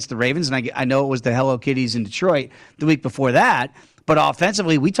against the Ravens. And I know it was the Hello Kitties in Detroit the week before that. But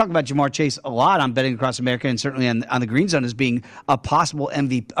offensively, we talk about Jamar Chase a lot on Betting Across America, and certainly on the Green Zone as being a possible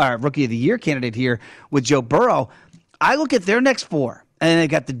Rookie of the Year candidate here with Joe Burrow. I look at their next 4, and they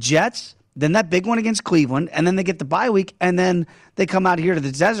got the Jets, then that big one against Cleveland, and then they get the bye week, and then they come out here to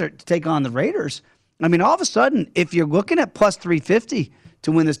the desert to take on the Raiders. I mean, all of a sudden, if you're looking at plus 350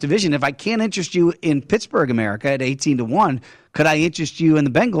 to win this division, if I can't interest you in Pittsburgh, America, at 18-1, could I interest you in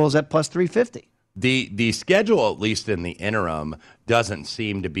the Bengals at plus 350? The schedule, at least in the interim, doesn't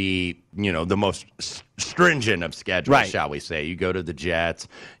seem to be, the most stringent of schedules, shall we say. You go to the Jets,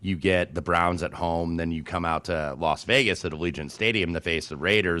 you get the Browns at home, then you come out to Las Vegas at Allegiant Stadium to face the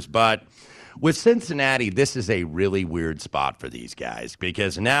Raiders. But with Cincinnati, this is a really weird spot for these guys,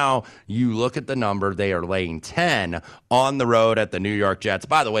 because now you look at the number, they are laying 10 on the road at the New York Jets.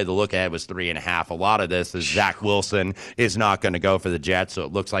 By the way, the look ahead was 3.5. A lot of this is Zach Wilson is not going to go for the Jets, so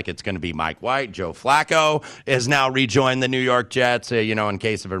it looks like it's going to be Mike White. Joe Flacco is now rejoined the New York Jets, in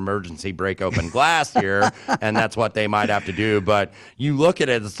case of emergency, break open glass here, and that's what they might have to do. But you look at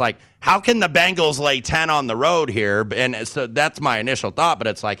it, it's like, how can the Bengals lay 10 on the road here? And so that's my initial thought, but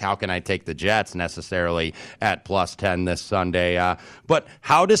it's like, how can I take the Jets necessarily at plus 10 this Sunday? But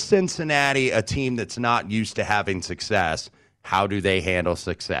how does Cincinnati, a team that's not used to having success, how do they handle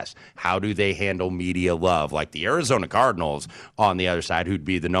success? How do they handle media love? Like the Arizona Cardinals on the other side, who'd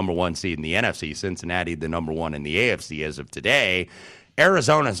be the number 1 seed in the NFC, Cincinnati the number 1 in the AFC as of today.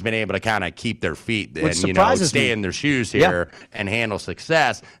 Arizona's been able to kind of keep their feet and, stay in their shoes here and handle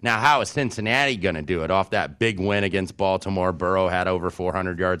success. Now, how is Cincinnati going to do it? Off that big win against Baltimore, Burrow had over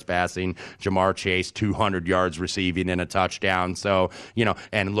 400 yards passing. Jamar Chase, 200 yards receiving and a touchdown. So,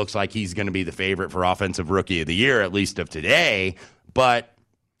 and it looks like he's going to be the favorite for Offensive Rookie of the Year, at least of today. But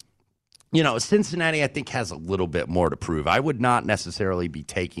Cincinnati, I think, has a little bit more to prove. I would not necessarily be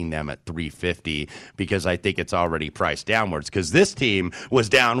taking them at 350 because I think it's already priced downwards, because this team was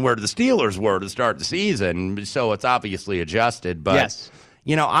down where the Steelers were to start the season, so it's obviously adjusted. But,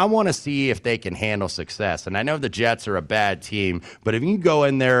 I want to see if they can handle success. And I know the Jets are a bad team, but if you go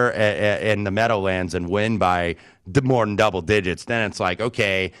in there in the Meadowlands and win by more than double digits, then it's like,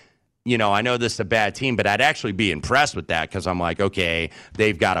 okay, I know this is a bad team, but I'd actually be impressed with that, because I'm like, okay,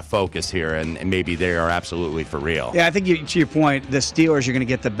 they've got to focus here, and maybe they are absolutely for real. Yeah, I think to your point, the Steelers, you're going to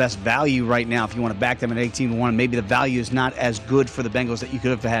get the best value right now if you want to back them at 18-1. Maybe the value is not as good for the Bengals that you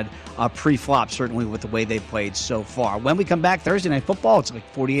could have had pre-flop, certainly with the way they played so far. When we come back Thursday Night Football, it's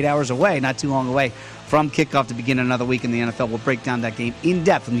like 48 hours away, not too long away from kickoff to begin another week in the NFL. We'll break down that game in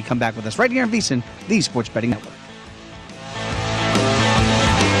depth when you come back with us right here on VSiN, the Sports Betting Network.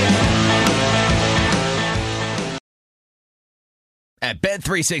 At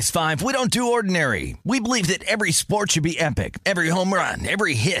Bet365, we don't do ordinary. We believe that every sport should be epic. Every home run,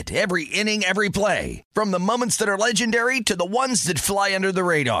 every hit, every inning, every play. From the moments that are legendary to the ones that fly under the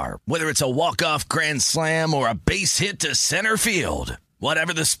radar. Whether it's a walk-off grand slam or a base hit to center field.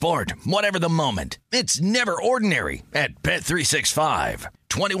 Whatever the sport, whatever the moment. It's never ordinary at Bet365.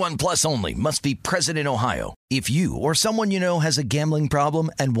 21 plus only. Must be present in Ohio. If you or someone you know has a gambling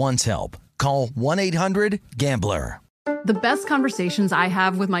problem and wants help, call 1-800-GAMBLER. The best conversations I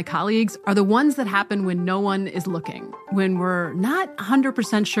have with my colleagues are the ones that happen when no one is looking, when we're not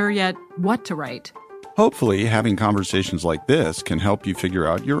 100% sure yet what to write. Hopefully, having conversations like this can help you figure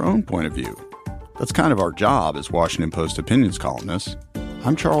out your own point of view. That's kind of our job as Washington Post opinions columnists.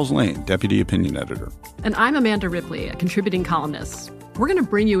 I'm Charles Lane, Deputy Opinion Editor. And I'm Amanda Ripley, a contributing columnist. We're going to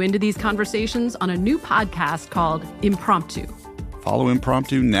bring you into these conversations on a new podcast called Impromptu. Follow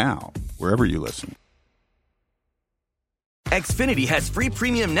Impromptu now, wherever you listen. Xfinity has free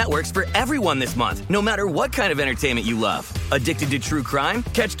premium networks for everyone this month, no matter what kind of entertainment you love. Addicted to true crime?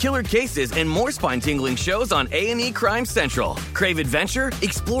 Catch killer cases and more spine-tingling shows on A&E Crime Central. Crave adventure?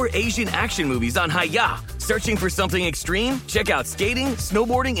 Explore Asian action movies on Hi-YAH. Searching for something extreme? Check out skating,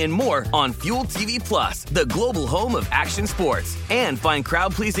 snowboarding, and more on Fuel TV Plus, the global home of action sports. And find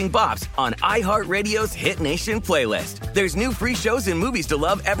crowd-pleasing bops on iHeartRadio's Hit Nation playlist. There's new free shows and movies to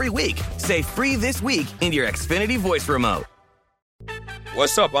love every week. Say free this week in your Xfinity voice remote.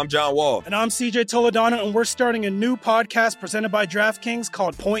 What's up? I'm John Wall. And I'm CJ Toledano, and we're starting a new podcast presented by DraftKings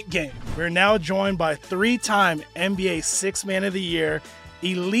called Point Game. We're now joined by three-time NBA Sixth Man of the Year,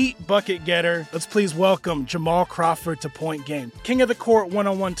 elite bucket getter. Let's please welcome Jamal Crawford to Point Game. King of the Court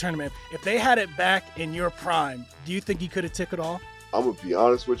one-on-one tournament. If they had it back in your prime, do you think you could have took it all? I'm going to be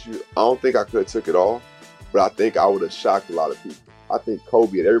honest with you. I don't think I could have took it all, but I think I would have shocked a lot of people. I think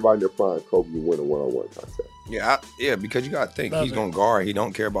Kobe and everybody in their prime, Kobe would win a one-on-one contest. Yeah, because you got to think. He's going to guard. He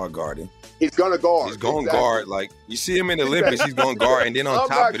don't care about guarding. He's going to guard. He's going to guard. Like, you see him in the Olympics, he's going to guard. And then on top of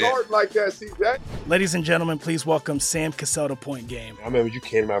that. I'm not guarding like that, CJ. Ladies and gentlemen, please welcome Sam Cassell to Point Game. I remember you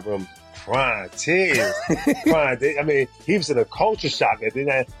came to my room crying, tears. Crying. I mean, he was in a culture shock. And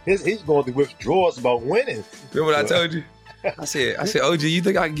then he's going through withdrawals about winning. Remember what I told you? I said, OG, you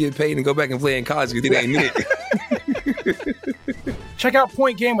think I can get paid and go back and play in college? You think I ain't it? Check out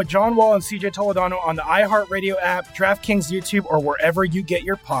Point Game with John Wall and CJ Toledano on the iHeartRadio app, DraftKings YouTube, or wherever you get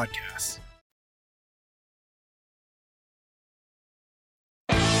your podcasts.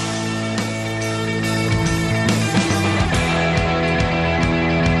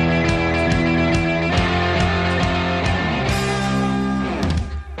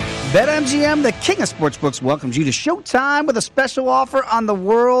 BetMGM, the king of sportsbooks, welcomes you to Showtime with a special offer on the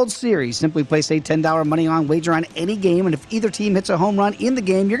World Series. Simply place a $10 money on wager on any game, and if either team hits a home run in the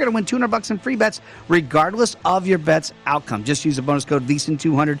game, you're going to win $200 in free bets, regardless of your bet's outcome. Just use the bonus code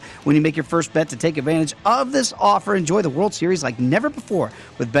VSiN200 when you make your first bet to take advantage of this offer. Enjoy the World Series like never before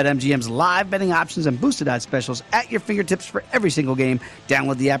with BetMGM's live betting options and boosted odds specials at your fingertips for every single game.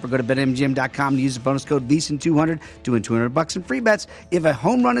 Download the app or go to BetMGM.com to use the bonus code VSiN200 to win $200 in free bets if a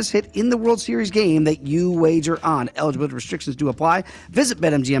home run is hit in the World Series game that you wager on. Eligibility restrictions do apply. Visit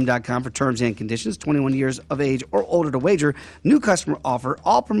BetMGM.com for terms and conditions. 21 years of age or older to wager. New customer offer.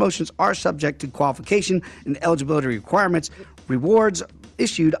 All promotions are subject to qualification and eligibility requirements. Rewards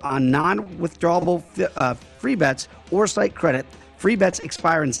issued on non-withdrawable free bets or site credit. Free bets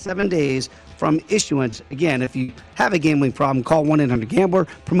expire in 7 days from issuance. Again, if you have a gambling problem, call 1-800-GAMBLER.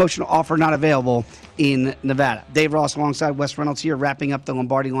 Promotional offer not available in Nevada. Dave Ross alongside Wes Reynolds here, wrapping up the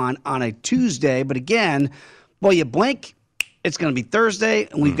Lombardi Line on a Tuesday. But again, well, you blink, it's going to be Thursday,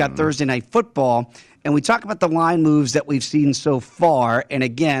 and we've got Thursday Night Football. And we talk about the line moves that we've seen so far. And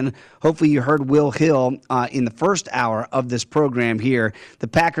again, hopefully you heard Will Hill in the first hour of this program here. The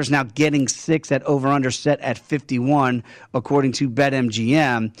Packers now getting 6 at over-under set at 51, according to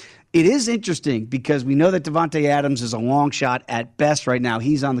BetMGM. It is interesting because we know that Davante Adams is a long shot at best right now.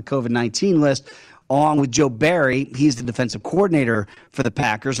 He's on the COVID-19 list, along with Joe Barry. He's the defensive coordinator for the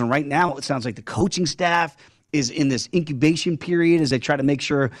Packers. And right now it sounds like the coaching staff is in this incubation period as they try to make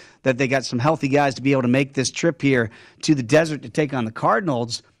sure that they got some healthy guys to be able to make this trip here to the desert to take on the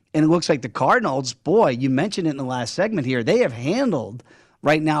Cardinals. And it looks like the Cardinals, boy, you mentioned it in the last segment here, they have handled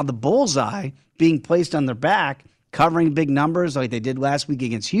right now the bullseye being placed on their back, covering big numbers like they did last week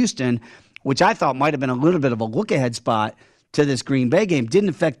against Houston, which I thought might have been a little bit of a look-ahead spot to this Green Bay game. Didn't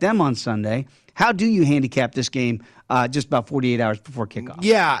affect them on Sunday. How do you handicap this game just about 48 hours before kickoff?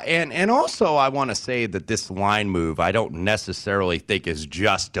 Yeah, and also I want to say that this line move I don't necessarily think is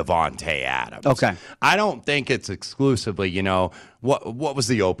just Davante Adams. Okay. I don't think it's exclusively, what was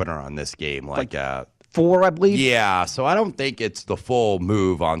the opener on this game? Like 4, I believe. Yeah, so I don't think it's the full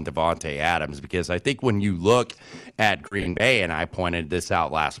move on Davante Adams because I think when you look at Green Bay, and I pointed this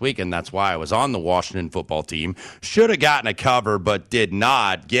out last week, and that's why I was on the Washington football team, should have gotten a cover but did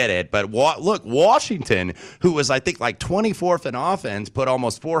not get it. But look, Washington, who was, I think, like 24th in offense, put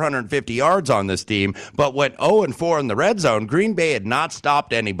almost 450 yards on this team, but went 0-4 in the red zone. Green Bay had not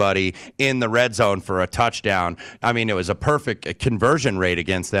stopped anybody in the red zone for a touchdown. I mean, it was a perfect conversion rate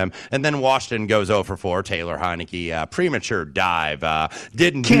against them. And then Washington goes 0-4 before. Taylor Heineke, premature dive.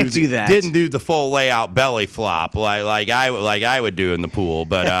 Didn't do that. Didn't do the full layout belly flop like I would do in the pool.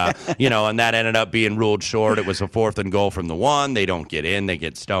 But and that ended up being ruled short. It was a 4th and goal from the 1. They don't get in. They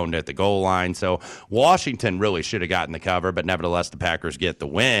get stoned at the goal line. So Washington really should have gotten the cover, but nevertheless the Packers get the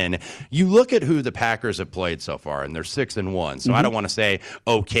win. You look at who the Packers have played so far, and they're 6-1. So I don't want to say,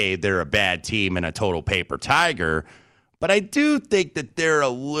 okay, they're a bad team and a total paper tiger. But I do think that they're a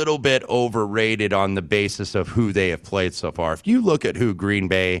little bit overrated on the basis of who they have played so far. If you look at who Green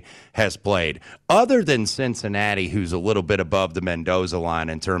Bay has played, other than Cincinnati, who's a little bit above the Mendoza line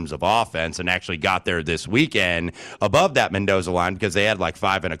in terms of offense and actually got there this weekend above that Mendoza line because they had like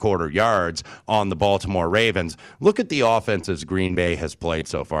 5.25 yards on the Baltimore Ravens. Look at the offenses Green Bay has played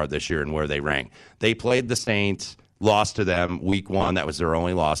so far this year and where they rank. They played the Saints, lost to them week 1. That was their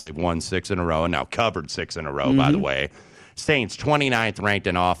only loss. They've won 6 in a row and now covered 6 in a row, by the way. Saints, 29th ranked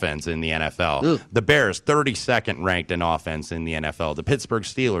in offense in the NFL. Ooh. The Bears, 32nd ranked in offense in the NFL. The Pittsburgh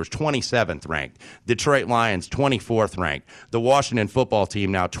Steelers, 27th ranked. Detroit Lions, 24th ranked. The Washington football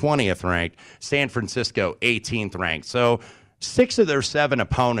team, now 20th ranked. San Francisco, 18th ranked. So 6 of their 7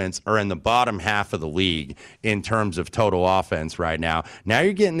 opponents are in the bottom half of the league in terms of total offense right now. Now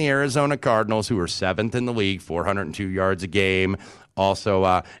you're getting the Arizona Cardinals, who are 7th in the league, 402 yards a game.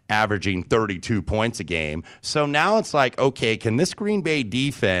 Also averaging 32 points a game. So now it's like, okay, can this Green Bay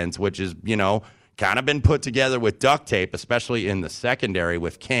defense, which is, kind of been put together with duct tape, especially in the secondary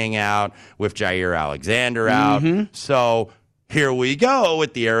with King out, with Jair Alexander out. So here we go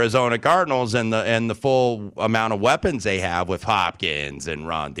with the Arizona Cardinals and the full amount of weapons they have with Hopkins and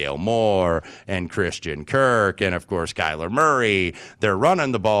Rondale Moore and Christian Kirk and, of course, Kyler Murray. They're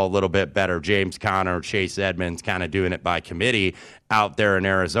running the ball a little bit better. James Conner, Chase Edmonds kind of doing it by committee out there in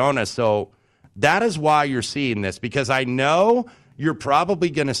Arizona. So that is why you're seeing this, because I know you're probably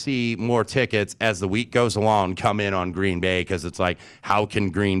going to see more tickets as the week goes along come in on Green Bay, because it's like, how can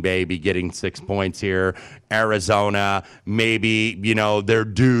Green Bay be getting 6 points here? Arizona, maybe, they're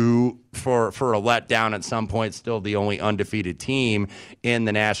due for a letdown at some point, still the only undefeated team in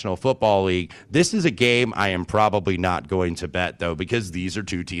the National Football League. This is a game I am probably not going to bet, though, because these are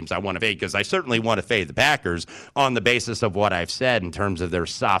 2 teams I want to fade, because I certainly want to fade the Packers on the basis of what I've said in terms of their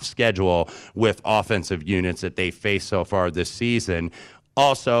soft schedule with offensive units that they faced so far this season.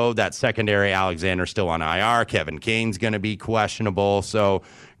 Also, that secondary, Alexander still on IR. Kevin King's going to be questionable. So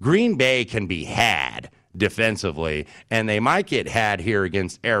Green Bay can be had defensively, and they might get had here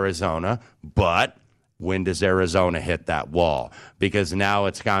against Arizona, but when does Arizona hit that wall? Because now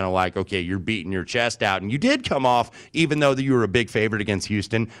it's kind of like, okay, you're beating your chest out, and you did come off, even though you were a big favorite against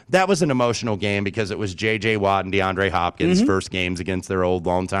Houston. That was an emotional game because it was J.J. Watt and DeAndre Hopkins' first games against their old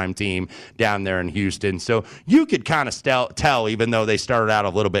longtime team down there in Houston. So you could kind of tell, even though they started out a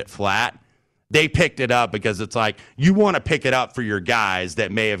little bit flat, they picked it up, because it's like you want to pick it up for your guys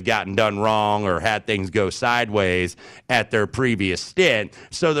that may have gotten done wrong or had things go sideways at their previous stint.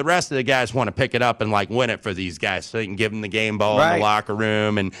 So the rest of the guys want to pick it up and win it for these guys so they can give them the game ball in the locker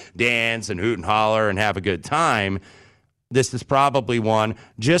room and dance and hoot and holler and have a good time. This is probably one,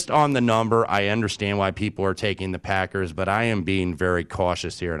 just on the number, I understand why people are taking the Packers, but I am being very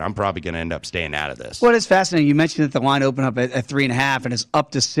cautious here, and I'm probably going to end up staying out of this. Well, it's fascinating. You mentioned that the line opened up at 3.5, and it's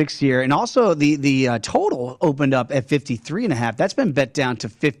up to 6 here. And also the total opened up at 53.5. That's been bet down to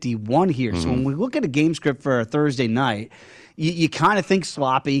 51 here. So when we look at a game script for a Thursday night, you kind of think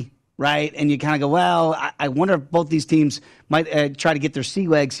sloppy, right? And you kind of go, well, I wonder if both these teams might try to get their sea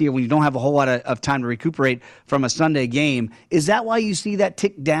legs here when you don't have a whole lot of time to recuperate from a Sunday game. Is that why you see that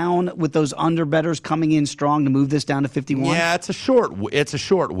tick down with those underbettors coming in strong to move this down to 51? Yeah, it's a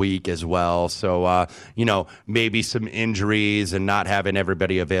short week as well. So, maybe some injuries and not having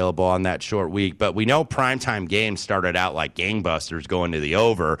everybody available on that short week. But we know primetime games started out like gangbusters going to the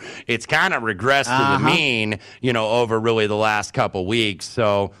over. It's kind of regressed to the mean, over really the last couple weeks.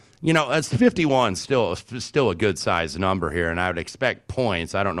 So, it's 51, still a good size number here, and I would expect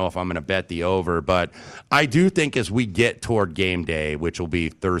points. I don't know if I'm going to bet the over, but I do think as we get toward game day, which will be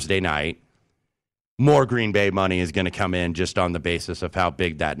Thursday night, more Green Bay money is going to come in just on the basis of how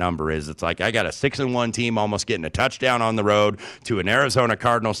big that number is. It's like I got a 6-1 team almost getting a touchdown on the road to an Arizona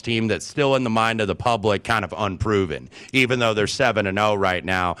Cardinals team that's still in the mind of the public kind of unproven, even though they're 7-0 right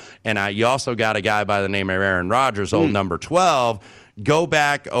now. And you also got a guy by the name of Aaron Rodgers, old number 12. Go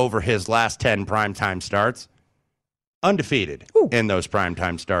back over his last 10 primetime starts. Undefeated in those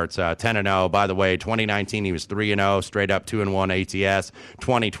primetime starts. 10-0. By the way, 2019, he was 3-0, straight up 2-1 ATS.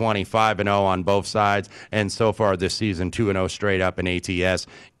 2020, 5-0 on both sides. And so far this season, 2-0 straight up in ATS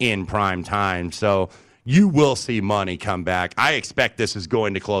in prime time. So you will see money come back. I expect this is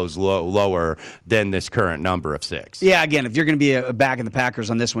going to close lower than this current number of 6. Yeah, again, if you're going to be a back in the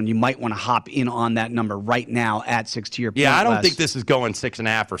Packers on this one, you might want to hop in on that number right now at 6 to your point. Yeah, I don't think this is going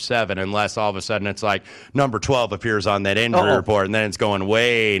 6.5 or 7 unless all of a sudden it's like number 12 appears on that injury report, and then it's going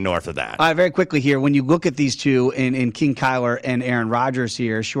way north of that. Very quickly here, when you look at these two in King Kyler and Aaron Rodgers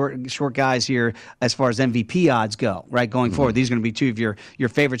here, short guys here as far as MVP odds go, right, going forward. These are going to be two of your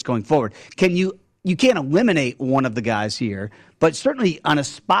favorites going forward. You can't eliminate one of the guys here, but certainly on a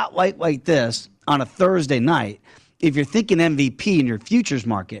spotlight like this on a Thursday night, if you're thinking MVP in your futures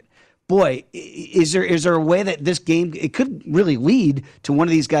market, boy, is there a way that this game, it could really lead to one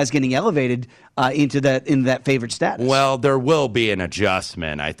of these guys getting elevated into that favorite status? Well, there will be an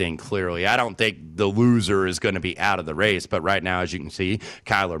adjustment, I think, clearly. I don't think the loser is going to be out of the race, but right now, as you can see,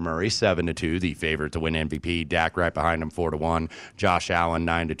 Kyler Murray, 7-2, the favorite to win MVP. Dak right behind him, 4-1. Josh Allen,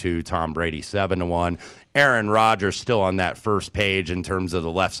 9-2. Tom Brady, 7-1. Aaron Rodgers still on that first page in terms of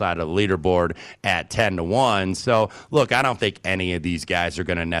the left side of the leaderboard at 10-1. So, look, I don't think any of these guys are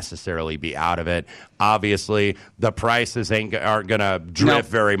going to necessarily be out of it. Obviously, the prices aren't going to drift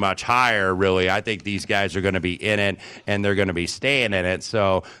very much higher, really. I think these guys are going to be in it, and they're going to be staying in it.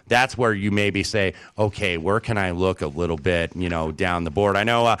 So that's where you maybe say, okay, where can I look a little bit, down the board? I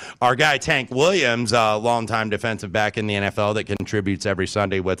know our guy Tank Williams, a longtime defensive back in the NFL that contributes every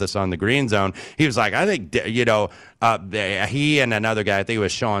Sunday with us on the Green Zone, he was like, I think, he and another guy, I think it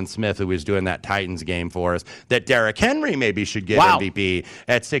was Sean Smith, who was doing that Titans game for us, that Derrick Henry maybe should get MVP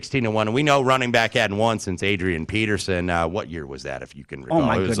at 16-1. And we know running back hadn't won since Adrian Peterson. What year was that, if you can recall? Oh,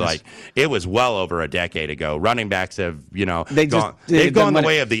 my goodness. It was well over a decade ago. Running backs have, they've gone the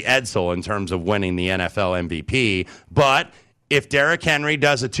way of the Edsel in terms of winning the NFL MVP. But if Derrick Henry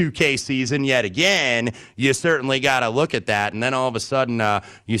does a 2K season yet again, you certainly got to look at that. And then all of a sudden,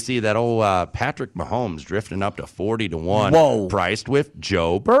 you see that old Patrick Mahomes drifting up to 40-1, priced with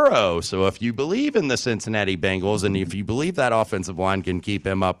Joe Burrow. So if you believe in the Cincinnati Bengals and if you believe that offensive line can keep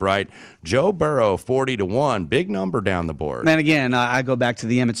him upright, Joe Burrow, 40-1, big number down the board. And again, I go back to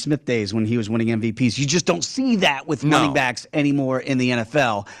the Emmitt Smith days when he was winning MVPs. You just don't see that with running backs anymore in the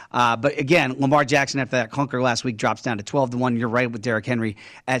NFL. But again, Lamar Jackson after that clunker last week drops down to 12-1. You're right with Derrick Henry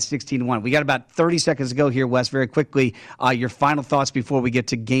at 16-1. We got about 30 seconds to go here, Wes. Very quickly, your final thoughts before we get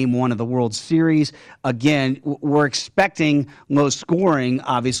to Game 1 of the World Series. Again, we're expecting low scoring,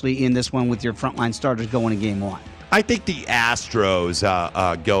 obviously, in this one with your frontline starters going in Game 1. I think the Astros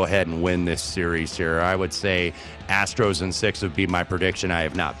go ahead and win this series here. I would say Astros in 6 would be my prediction. I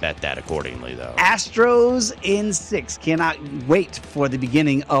have not bet that accordingly, though. Astros in 6. Cannot wait for the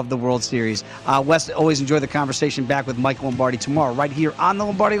beginning of the World Series. Wes, always enjoy the conversation. Back with Michael Lombardi tomorrow right here on the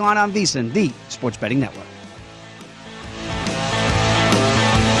Lombardi Line on VSiN, the Sports Betting Network.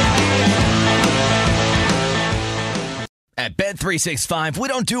 At Bet365, we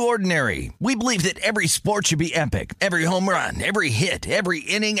don't do ordinary. We believe that every sport should be epic. Every home run, every hit, every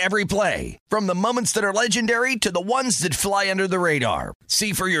inning, every play. From the moments that are legendary to the ones that fly under the radar.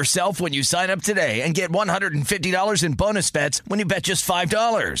 See for yourself when you sign up today and get $150 in bonus bets when you bet just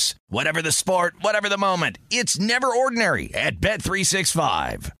 $5. Whatever the sport, whatever the moment, it's never ordinary at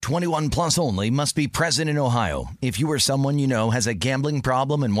Bet365. 21 plus only. Must be present in Ohio. If you or someone you know has a gambling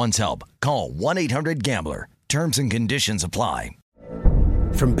problem and wants help, call 1-800-GAMBLER. Terms and conditions apply.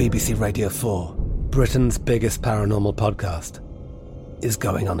 From BBC Radio 4, Britain's biggest paranormal podcast is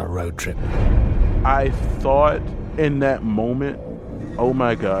going on a road trip. I thought in that moment, oh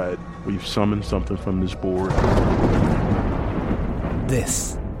my God, we've summoned something from this board.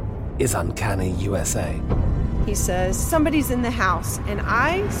 This is Uncanny USA. He says, somebody's in the house, and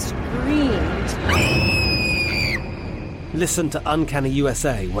I screamed. Listen to Uncanny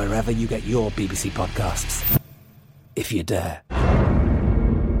USA wherever you get your BBC podcasts, if you dare.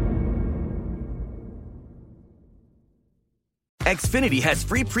 Xfinity has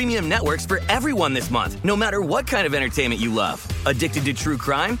free premium networks for everyone this month, no matter what kind of entertainment you love. Addicted to true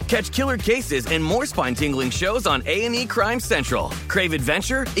crime? Catch killer cases and more spine-tingling shows on A&E Crime Central. Crave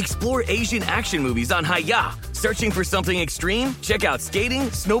adventure? Explore Asian action movies on Hi-YAH. Searching for something extreme? Check out skating,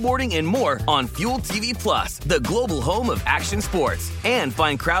 snowboarding, and more on Fuel TV Plus, the global home of action sports. And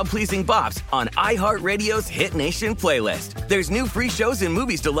find crowd-pleasing bops on iHeartRadio's Hit Nation playlist. There's new free shows and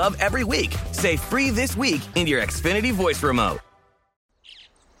movies to love every week. Say free this week in your Xfinity voice remote.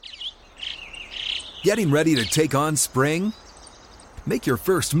 Getting ready to take on spring? Make your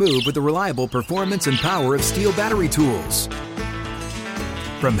first move with the reliable performance and power of Steel battery tools.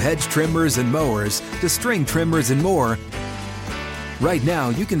 From hedge trimmers and mowers to string trimmers and more, right now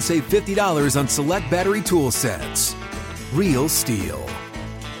you can save $50 on select battery tool sets. Real Steel.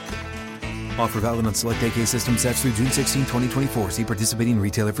 Offer valid on select AK system sets through June 16, 2024. See participating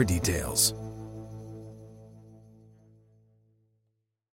retailer for details.